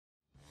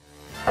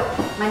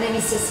My name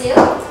is Cecile.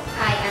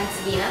 Hi, I'm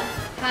Sabina.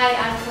 Hi,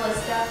 I'm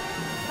Calista.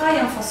 Hi,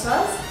 I'm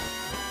Francoise.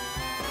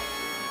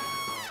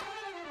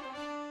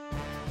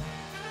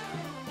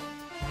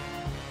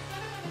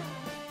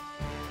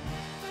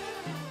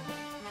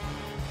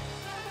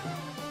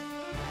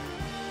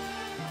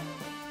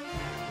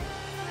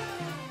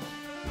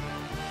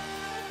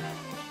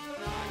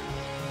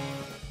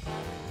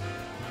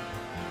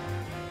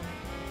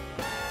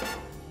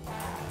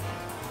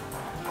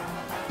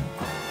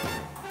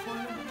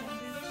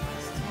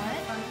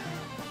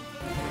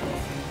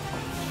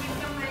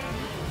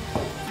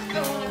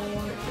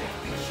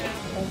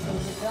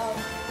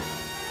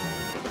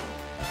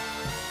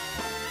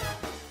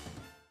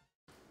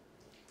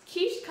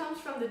 Quiche comes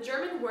from the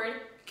German word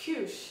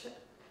Quiche,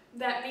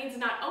 that means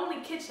not only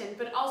kitchen,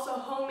 but also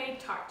homemade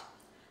tart.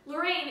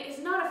 Lorraine is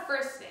not a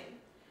first name.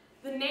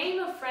 The name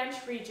of French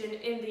region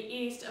in the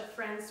east of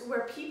France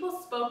where people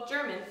spoke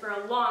German for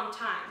a long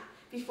time,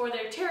 before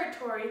their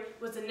territory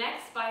was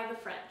annexed by the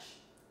French.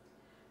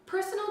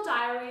 Personal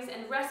diaries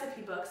and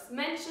recipe books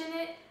mention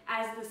it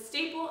as the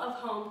staple of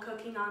home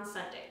cooking on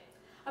Sunday.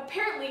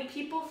 Apparently,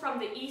 people from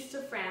the east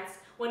of France,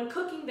 when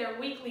cooking their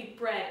weekly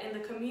bread in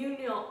the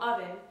communal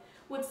oven,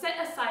 would set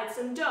aside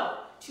some dough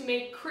to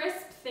make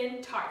crisp,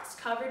 thin tarts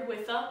covered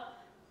with a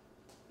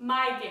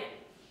Moisand,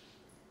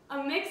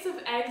 a mix of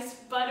eggs,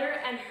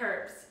 butter, and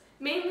herbs,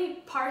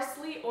 mainly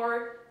parsley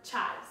or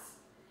chives.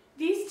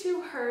 These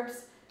two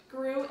herbs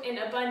grew in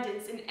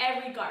abundance in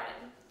every garden.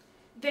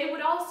 They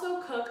would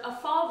also cook a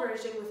fall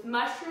version with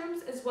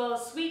mushrooms as well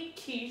as sweet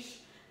quiche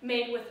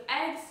made with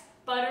eggs,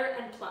 butter,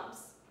 and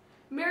plums,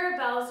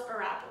 mirabelles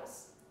or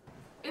apples.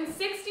 In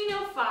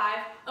 1605,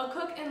 a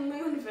cook in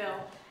Luneville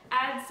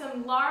added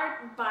some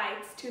lard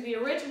bites to the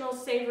original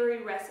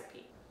savory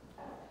recipe.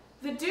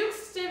 The Duke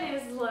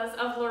Stanislas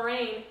of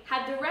Lorraine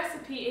had the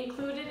recipe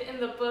included in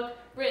the book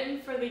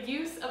written for the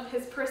use of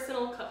his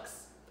personal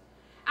cooks.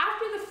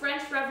 After the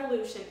French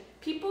Revolution,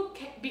 people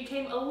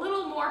became a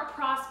little more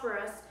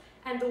prosperous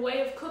and the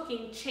way of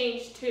cooking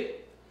changed too.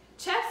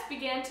 Chefs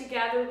began to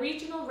gather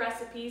regional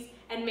recipes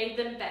and made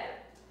them better.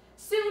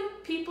 Soon,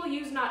 people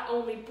used not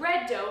only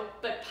bread dough,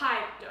 but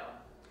pie dough,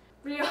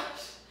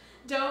 brioche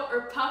dough,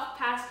 or puff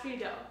pastry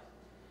dough.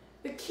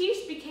 The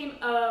quiche became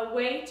a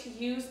way to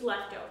use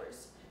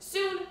leftovers.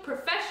 Soon,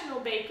 professional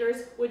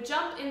bakers would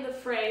jump in the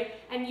fray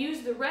and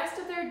use the rest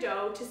of their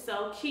dough to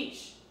sell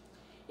quiche.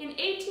 In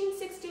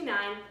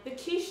 1869, the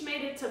quiche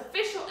made its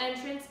official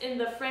entrance in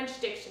the French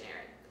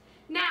dictionary.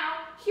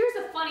 Now,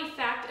 here's a funny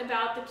fact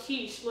about the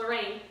quiche,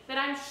 Lorraine, that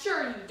I'm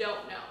sure you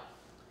don't know.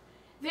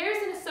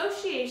 There's an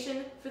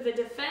association for the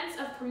defense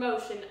of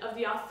promotion of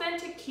the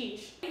authentic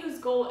quiche, whose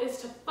goal is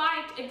to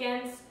fight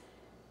against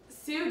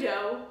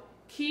pseudo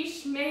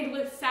quiche made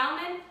with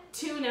salmon,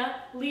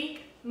 tuna,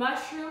 leek,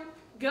 mushroom,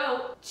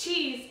 goat,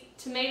 cheese,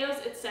 tomatoes,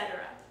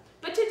 etc.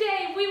 But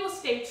today we will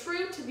stay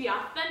true to the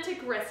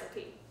authentic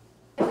recipe.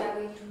 We are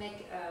going to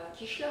make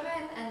quiche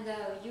Lorraine, and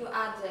you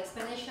add the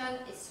explanation.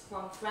 It's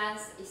from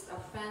France, east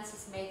of France.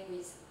 It's made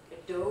with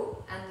the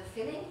dough and the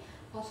filling.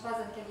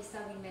 Francoise and Calista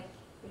will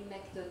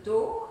make the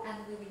dough and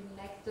we will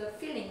make the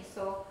filling.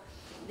 So,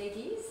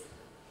 ladies,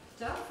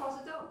 turn for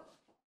the dough.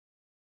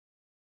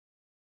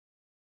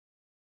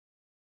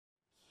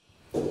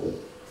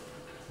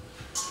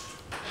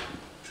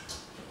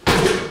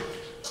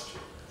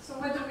 So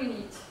what do we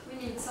need?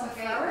 We need some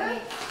Okay, flour. we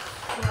need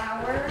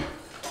flour,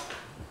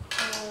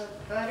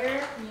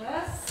 butter,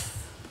 Yes.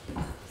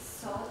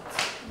 salt,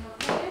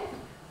 Okay.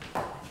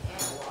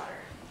 and water.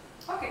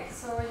 Okay,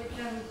 so you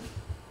can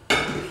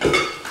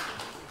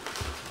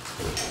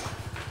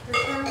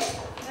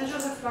measure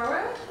the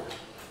flour.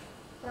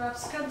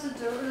 Perhaps cut the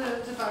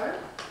dough, the butter.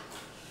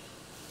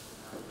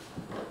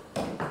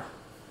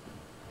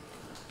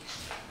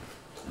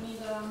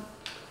 Need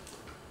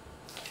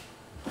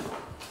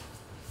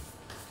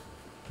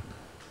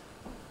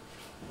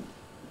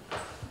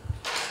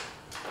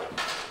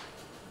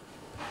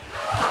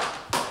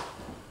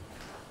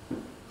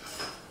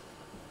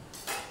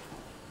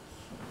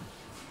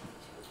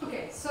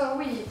okay, so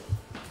we need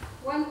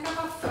 1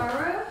 cup of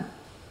flour,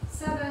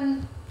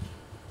 7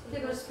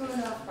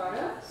 tablespoons of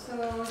butter. So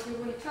you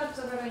will cut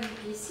the butter in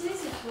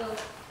pieces. It will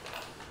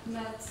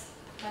melt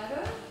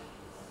better.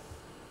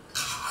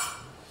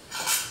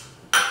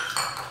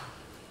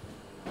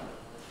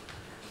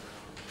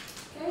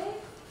 Okay,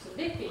 it's a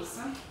big piece,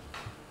 huh?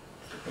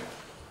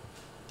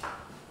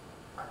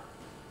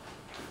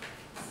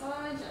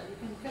 Side, yeah, you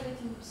can cut it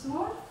in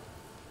small.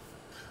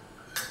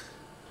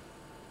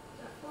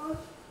 Careful.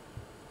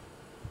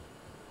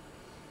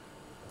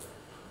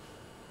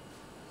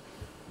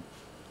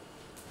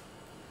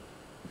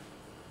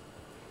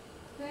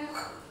 Okay.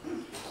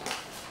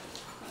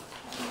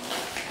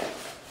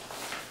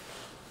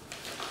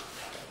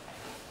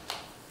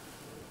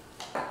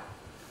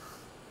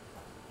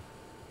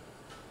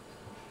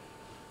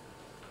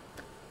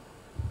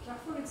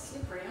 Careful, it's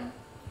slippery, huh?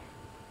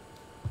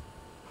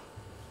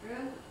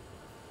 Good.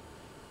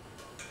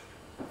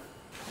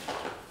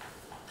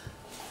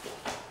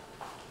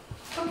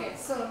 Okay,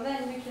 so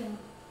then we can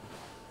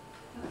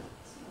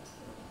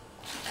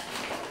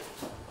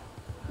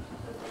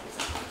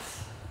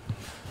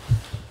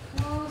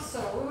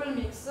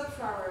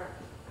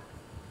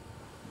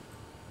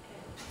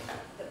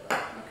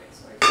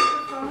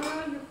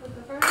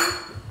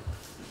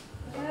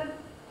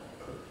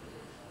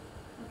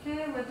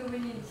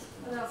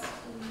What else?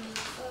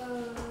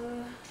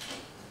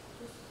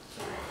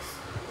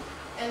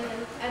 And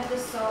then add the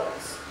salt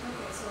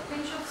Okay, so a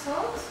pinch of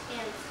salt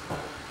and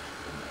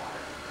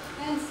water.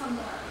 and some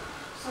water.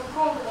 So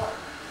cold water.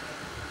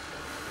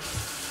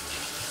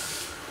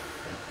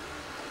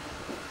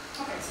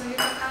 Okay, so you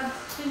can add a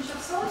pinch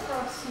of salt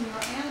perhaps in your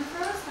hand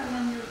first, and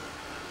then you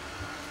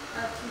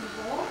add to the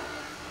bowl.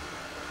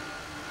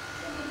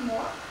 A bit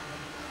more.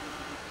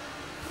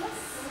 Yes.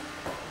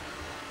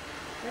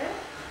 Okay.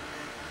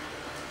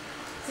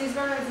 This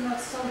butter is not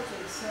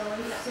salted, so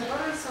if the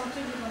butter is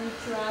salted, you will need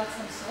to add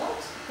some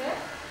salt. Okay.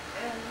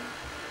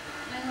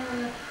 And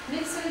we'll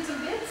mix a little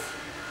bit,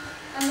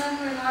 and then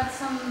we'll add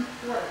some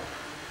water.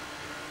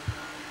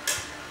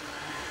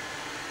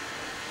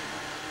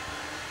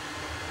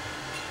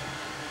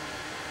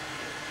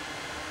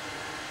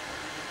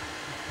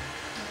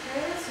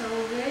 Okay, so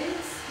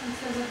wait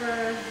until the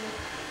butter is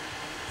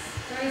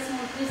very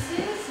small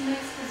pieces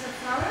mixed with the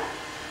flour.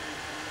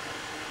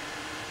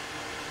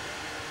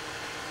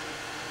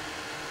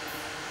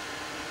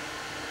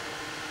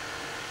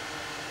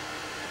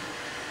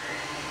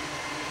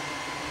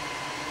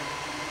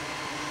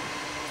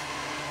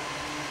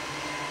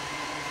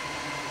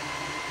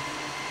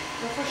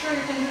 So for sure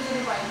you can use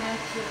it by hand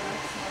too, it's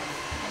not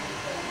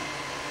anything.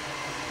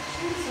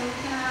 So we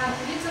can add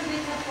a little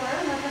bit of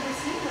water, not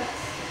everything, but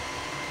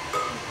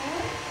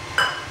okay.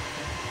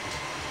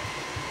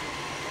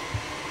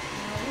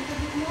 A little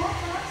bit more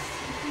first,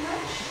 too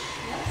much,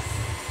 yes.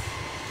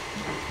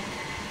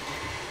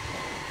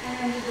 And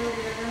then the dough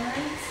will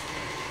agglomerate.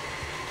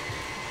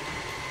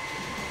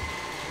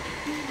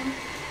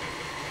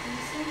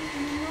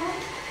 More.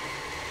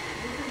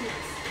 A little bit.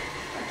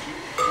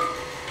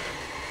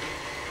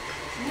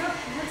 No,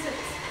 that's it.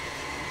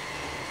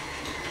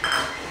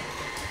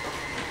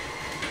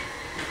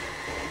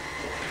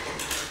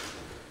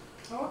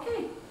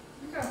 Okay,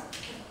 go.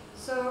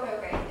 So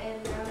Okay,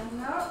 and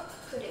now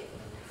put it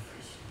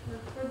we'll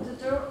put the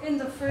dough in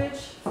the fridge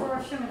for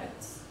a few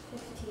minutes.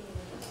 15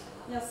 minutes.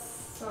 Yes,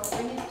 so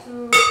we need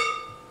to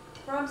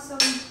grab some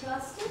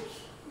plastic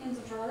in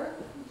the drawer.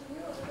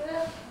 Over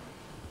there.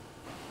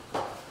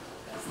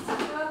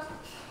 Plastic up.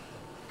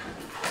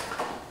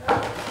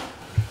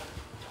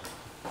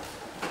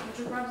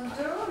 You grab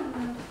the dough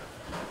and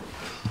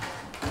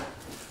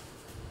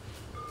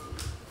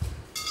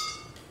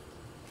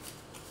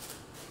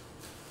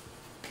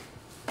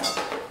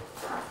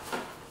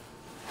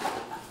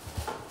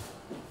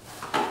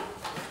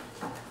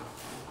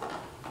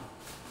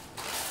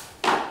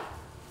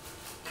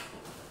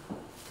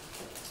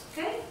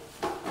okay.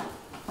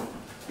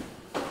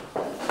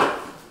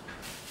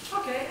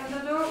 Okay, and the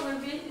dough will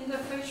be in the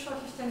fridge for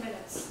 15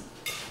 minutes.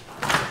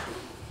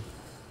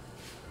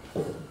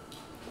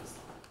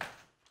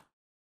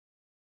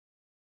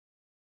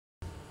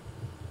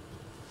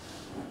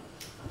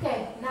 Okay,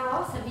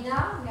 now Sabina,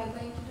 we are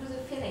going to do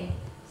the filling.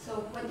 So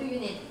what do you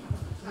need?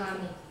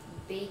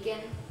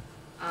 Bacon,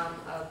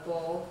 a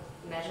bowl,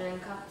 measuring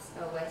cups,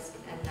 a whisk,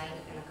 a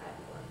knife, and a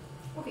cutting board.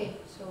 Okay,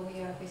 so we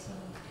are everything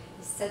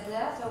is set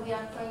there. So we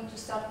are going to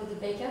start with the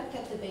bacon,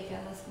 cut the bacon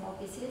in small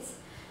pieces,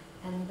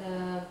 and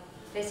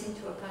place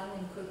into a pan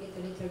and cook it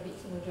a little bit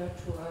in order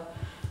to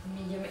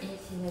medium heat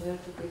in order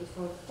to cook it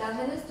for 10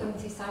 minutes. During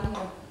this time, we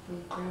are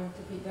going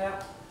to prepare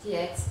the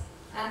eggs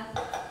and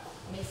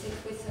mix it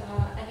with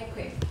heavy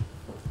cream.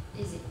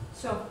 Easy.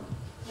 So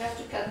you have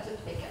to cut the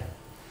bacon.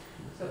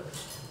 So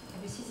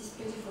you see this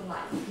beautiful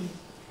knife.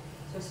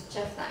 So it's a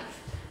chef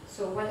knife.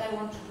 So what I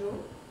want to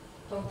do,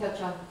 don't touch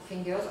your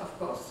fingers, of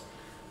course.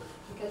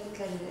 You cut it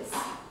like this,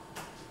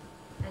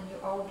 and you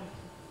hold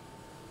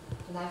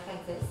the knife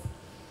like this,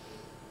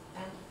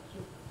 and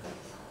you cut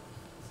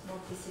small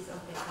pieces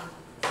of bacon.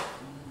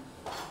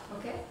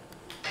 Okay?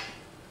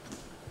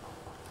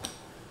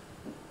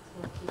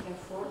 So be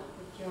careful.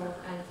 Put your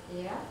hand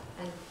here,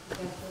 and be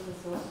careful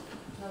with those.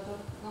 No,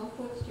 don't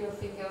put your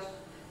fingers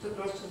too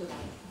close to the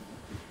knife.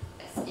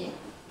 Yes, here.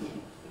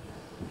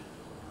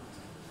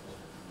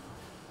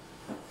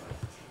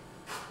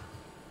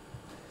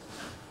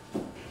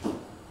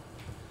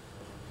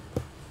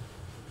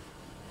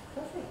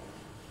 Perfect.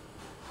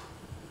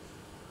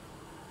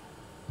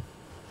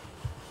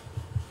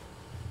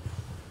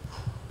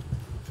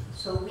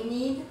 So we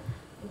need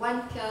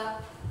 1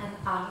 cup and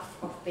a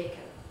half of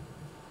bacon.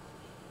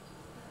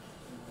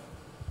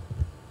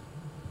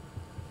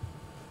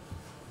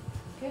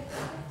 Okay.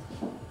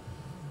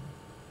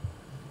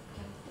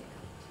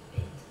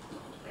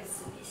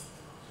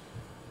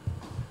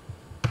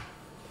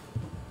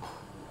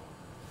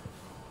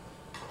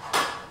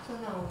 So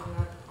now we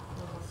are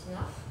almost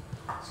enough.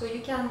 So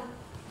you can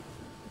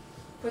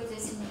put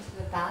this into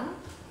the pan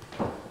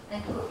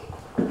and cook.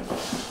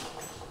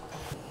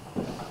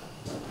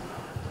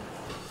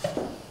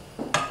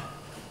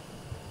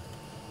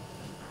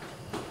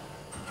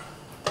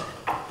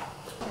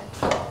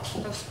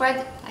 So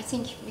spread, I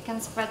think we can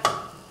spread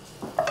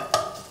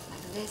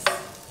like this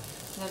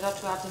in order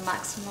to have the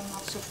maximum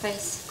of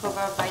surface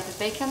covered by the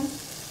bacon.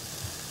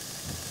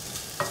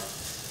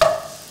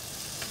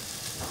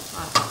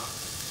 Voilà.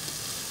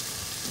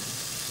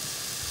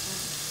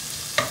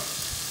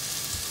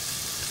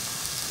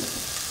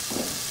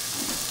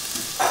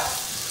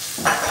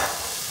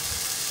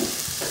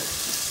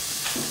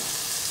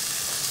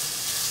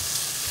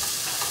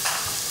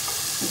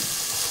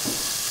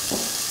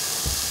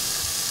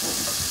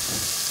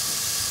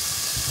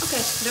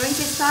 During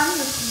this time,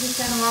 you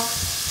can work,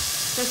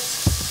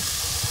 just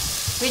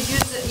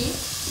reduce the heat,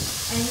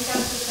 and you can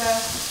put the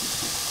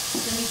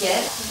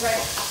baguette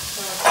right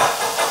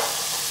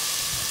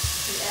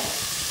the egg.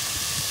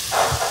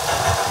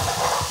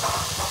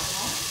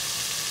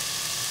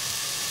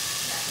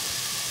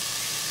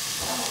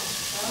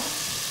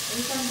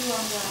 You can do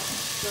on the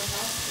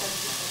house like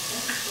this also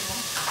if you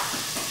want.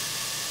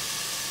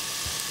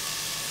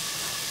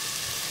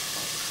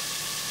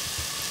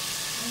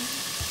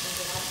 And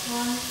the last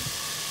one.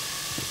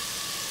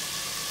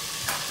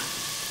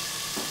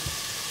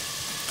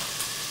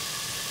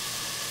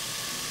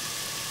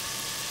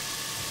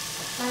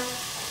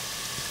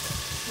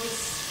 With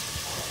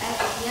the egg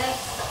yet.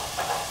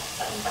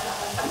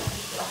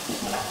 Not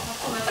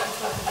too much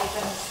because the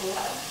bacon is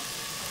soft.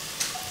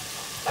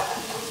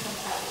 Maybe some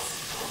rice.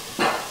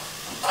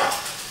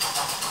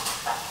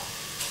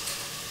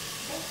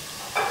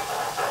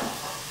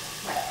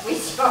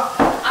 Which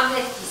I'm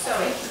lefty,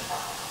 sorry.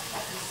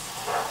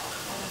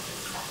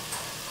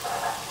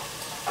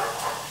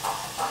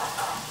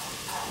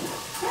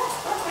 Yes,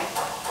 perfect.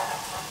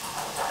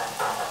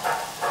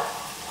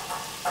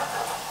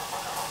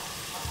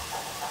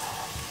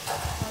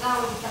 So now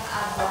we can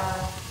add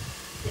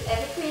the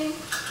heavy cream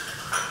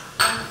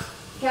and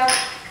cup.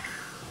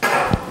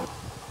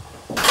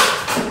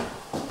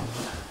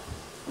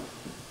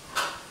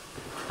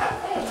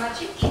 Hey,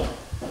 magic.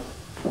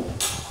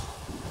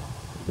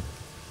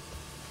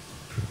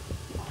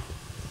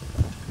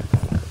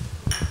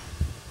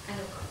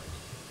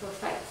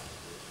 Perfect.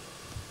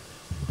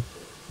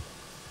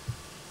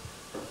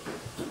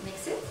 Mix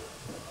it.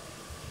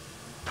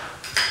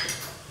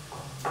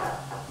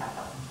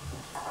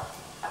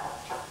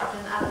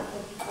 Then add a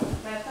bit of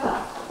pepper.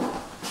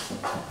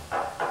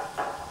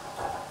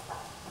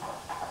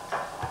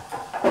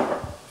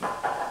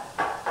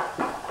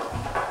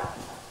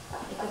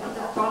 A little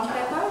bit of corn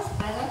pepper is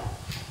better.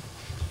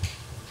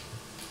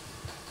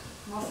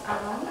 Most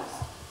aromas.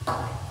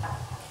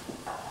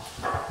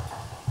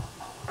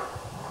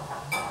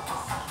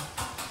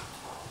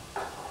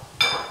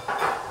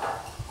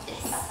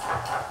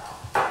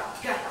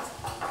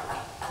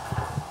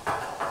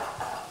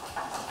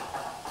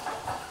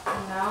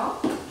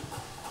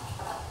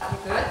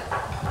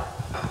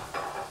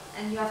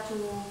 And you have to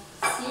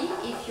see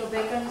if your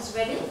bacon is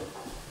ready.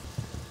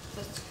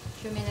 Just a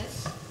few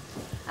minutes.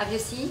 Have you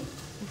seen?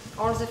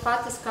 All the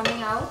fat is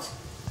coming out.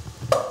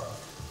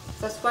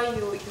 That's why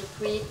you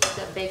preheat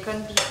the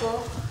bacon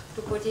before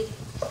to put it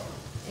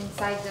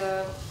inside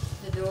the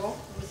dough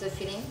with the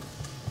filling.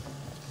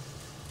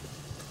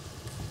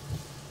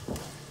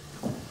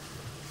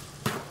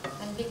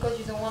 And because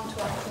you don't want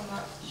to have too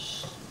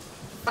much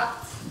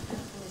fat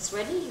when it's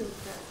ready, you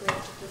are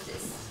going to put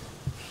this.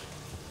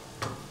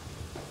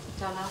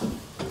 Turn off.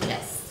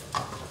 Yes.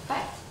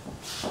 Perfect.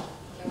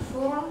 Your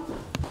form.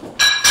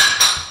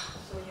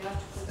 So you have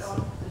to put all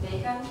the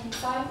bacon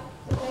inside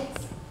the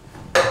plates.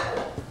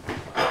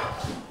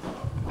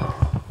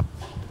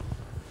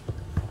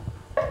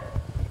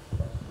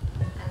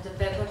 And the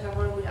pepper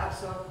will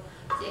absorb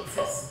the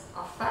excess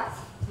of fat.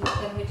 You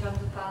can return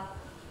the pan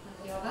on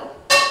the oven.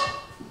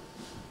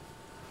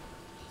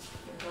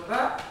 You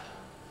cover.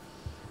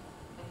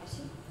 Can you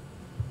see?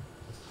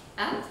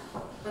 And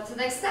what's the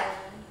next step?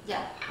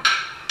 Yeah.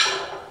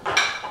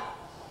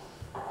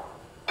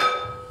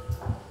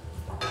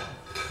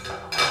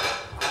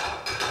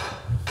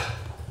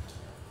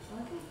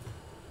 Okay.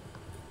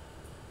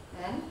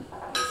 Then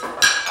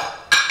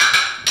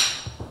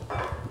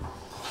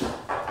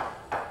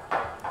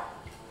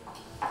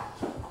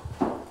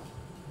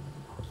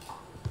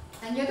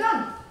and you're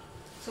done.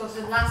 So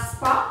the last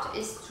part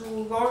is to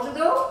roll the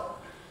dough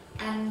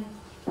and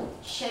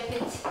shape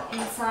it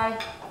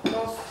inside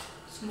those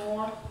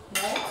small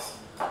molds.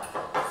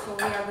 So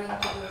we are going to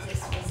do this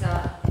with Calista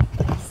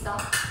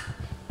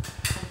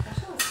and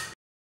Francoise.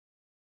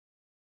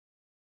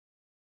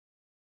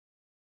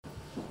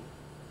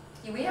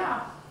 Here we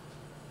are.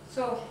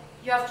 So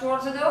you have to roll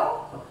the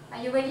dough.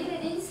 Are you ready,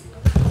 ladies?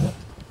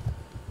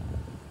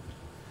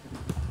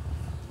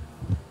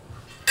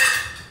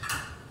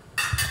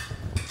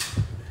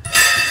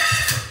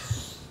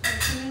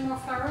 Any more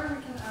flour?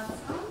 We can add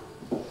some.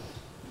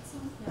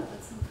 Yeah,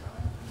 that's some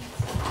flour.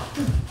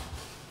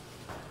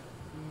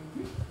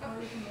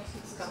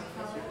 It's coming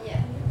with you.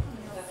 Yeah.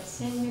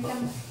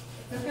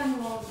 You can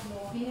roll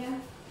more here.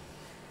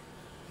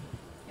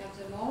 You have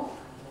the mold.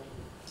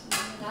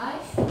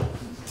 Knife.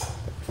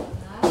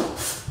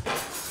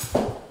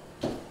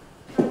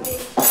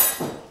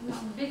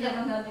 Bigger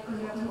than that because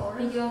you have the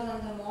orange. Bigger than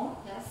the mold,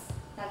 yes.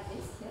 Like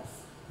this, yes.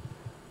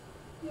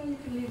 Yeah, you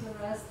can leave the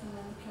rest and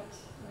then cut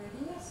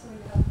already. So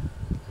you have.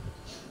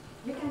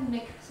 You can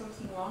make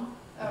something wrong.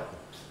 Oh.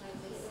 Like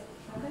this.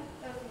 Okay?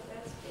 Okay,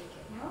 that's big.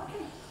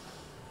 Okay.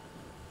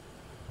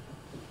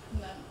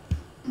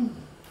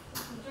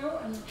 Dough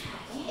and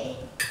Okay.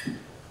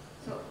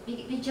 So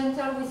be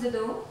gentle with the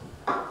dough.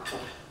 It's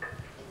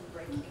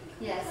breaking.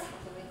 Yes.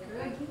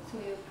 Good. So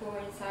you pour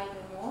inside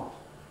the mold.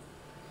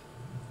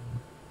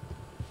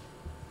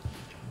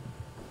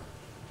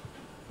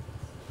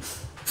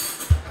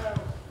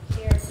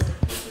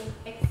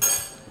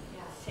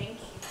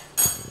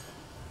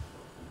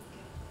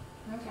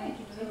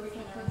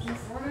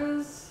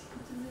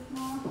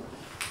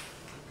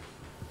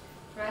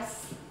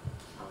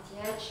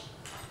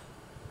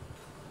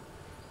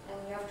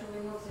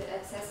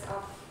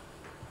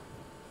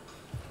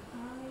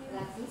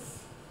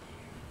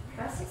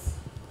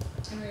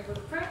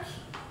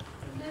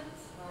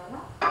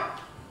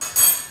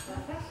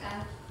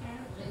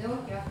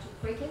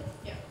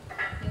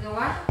 know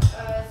why?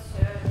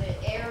 So the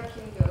air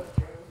can go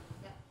through.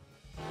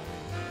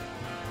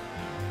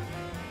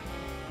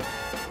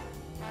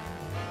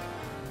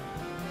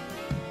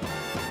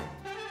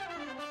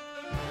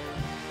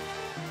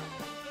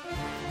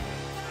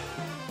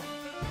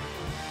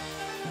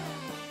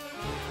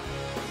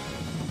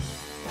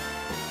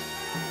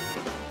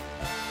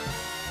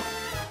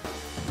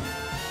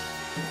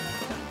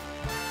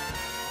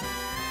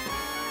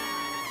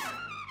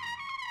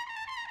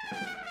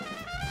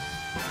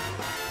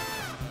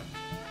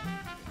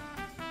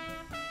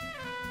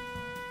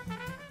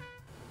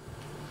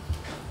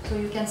 So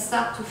you can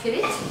start to fill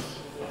it.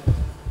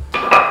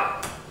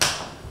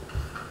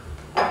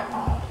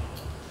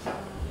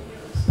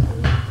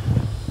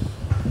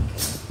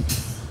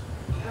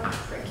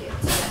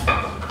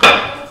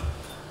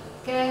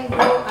 Okay,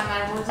 go, and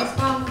I hold this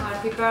one. I'll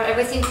prepare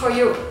everything for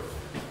you.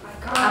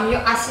 I'm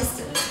your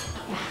assistant.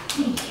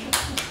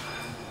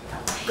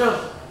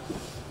 Go.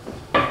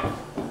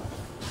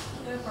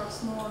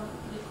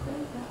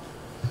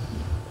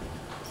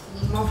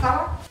 Need more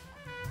flour?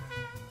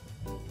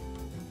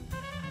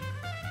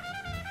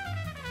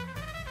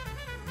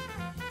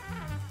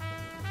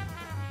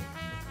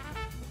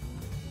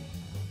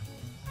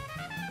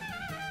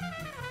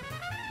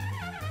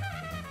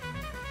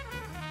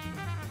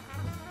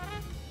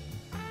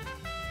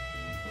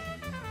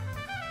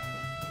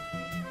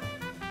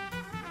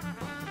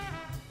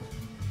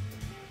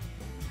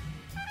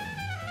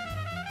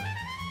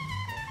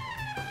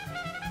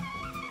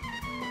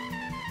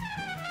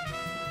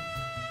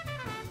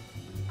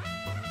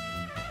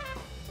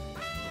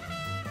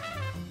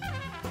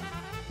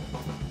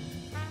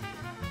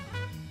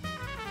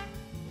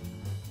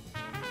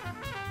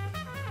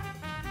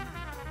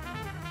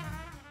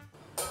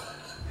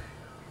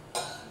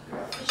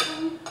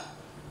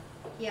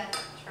 Yeah,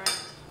 try.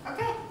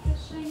 Okay.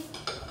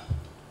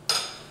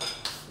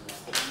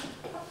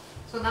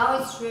 So now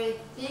it's ready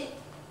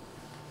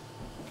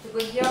to go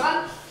in the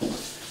oven.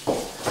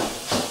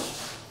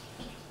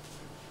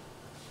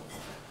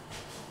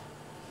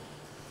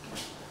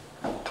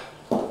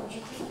 Would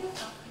you take it?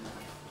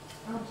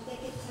 I want to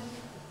take it.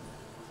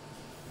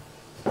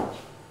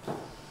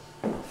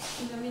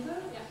 In the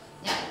middle? Yeah.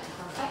 Yeah,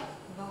 perfect.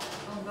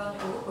 Don't burn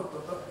your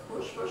hook.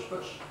 Push, push,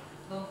 push.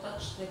 Don't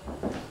touch the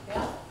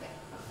yeah.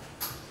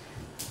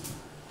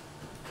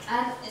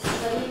 And it's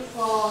ready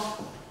for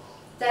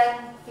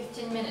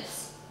 10-15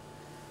 minutes.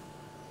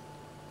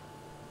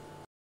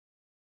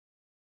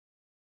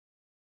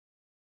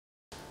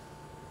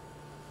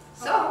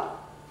 So,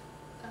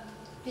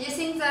 do you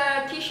think the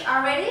quiche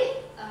are ready?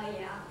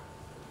 Yeah.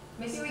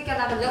 Maybe we can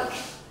have a look.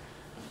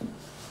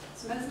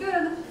 Smells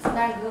good. It's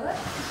very good.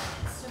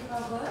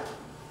 Super good.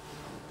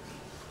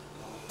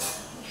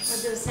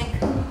 What do you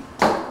think?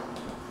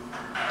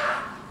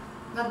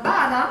 Not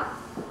bad, huh?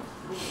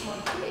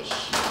 More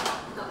quiche.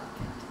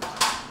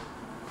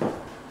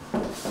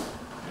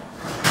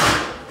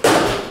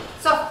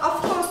 So,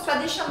 of course,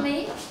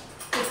 traditionally,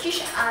 the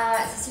quiche,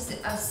 this is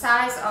a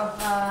size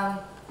of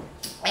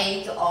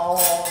 8 or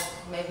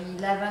maybe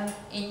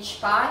 11-inch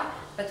pie,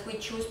 but we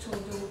choose to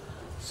do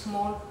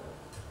small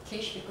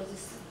quiche because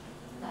it's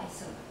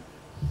nicer.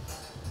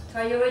 So,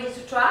 are you ready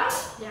to try?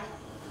 Yeah.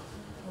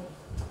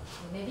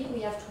 Maybe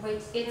we have to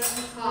wait.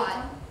 It's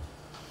hot.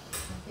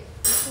 Okay.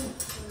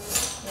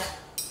 Yeah.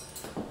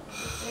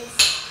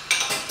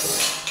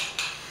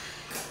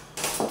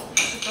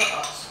 Super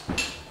hot.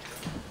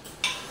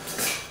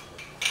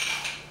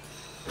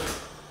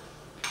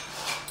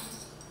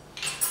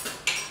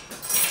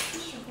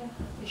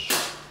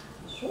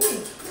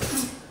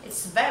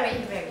 It's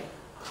very, very.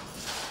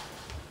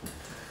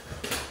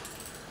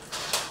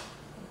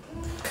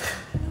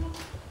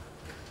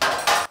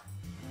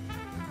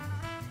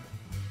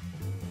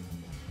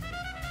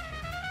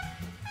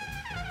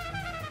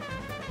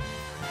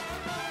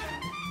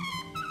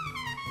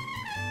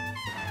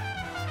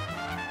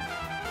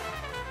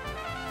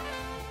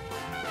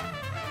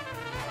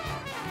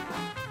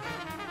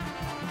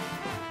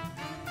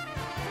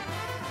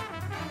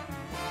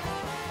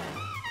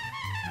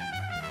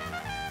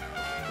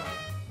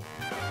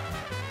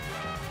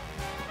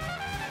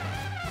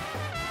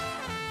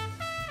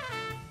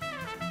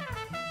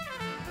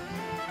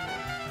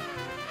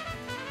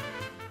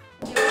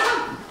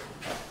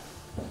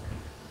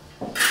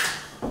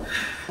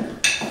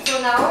 So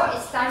now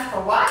it's time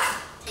for what?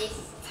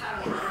 Taste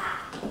Italian.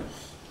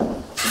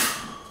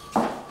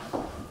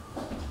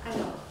 I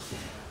know.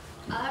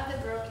 I'll have the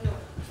broken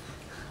one.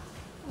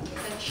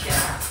 Then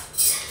share.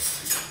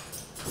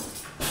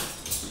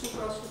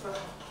 Super, super.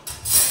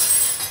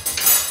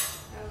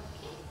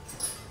 Okay.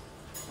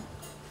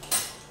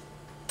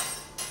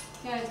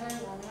 Yeah, it's very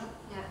warm, yeah?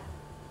 Yeah.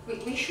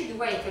 We should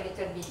wait a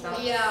little bit. Huh?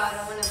 Yeah, I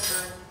don't want to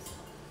burn.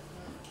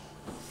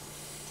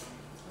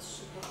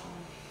 Super.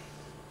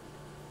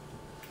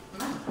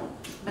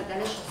 But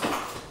delicious.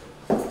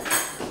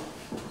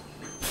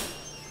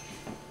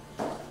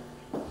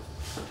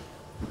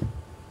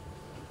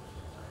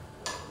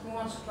 Who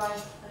wants to try a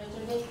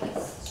little bit?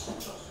 It's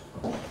super,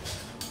 super.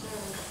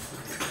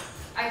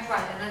 I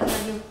try and I'll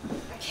tell you.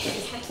 Okay.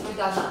 You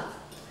done that.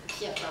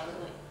 Yeah,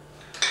 probably.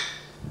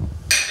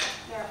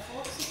 There are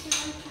forks if you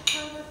want to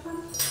try that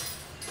one.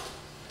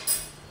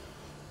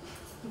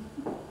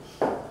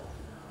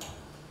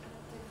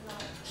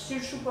 Still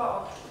super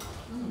hot.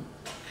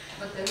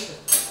 But very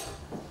good.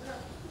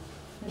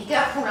 Be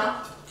careful, huh?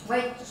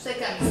 Wait 2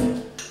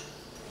 seconds.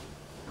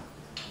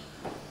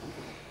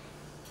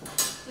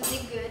 Was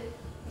it good?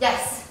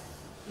 Yes,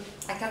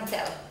 I can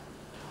tell.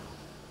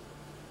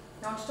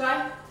 You want to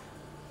try?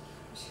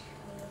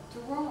 Too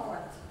warm or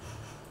what?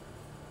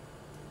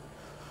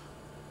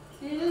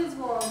 It is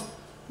warm.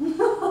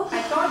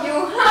 I told you.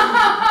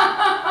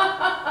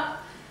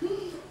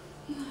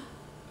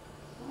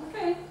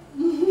 Okay.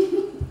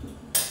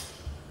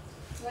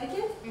 Like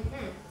it?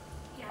 Mm-hmm.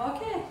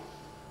 Okay.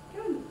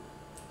 Good.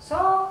 So,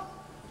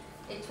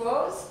 it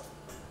was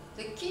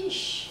the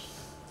quiche.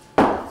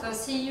 So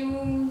see you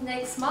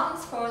next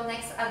month for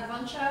next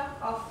adventure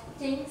of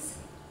Things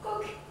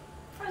Cook.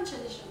 French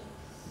edition.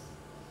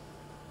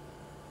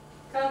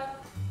 Cut.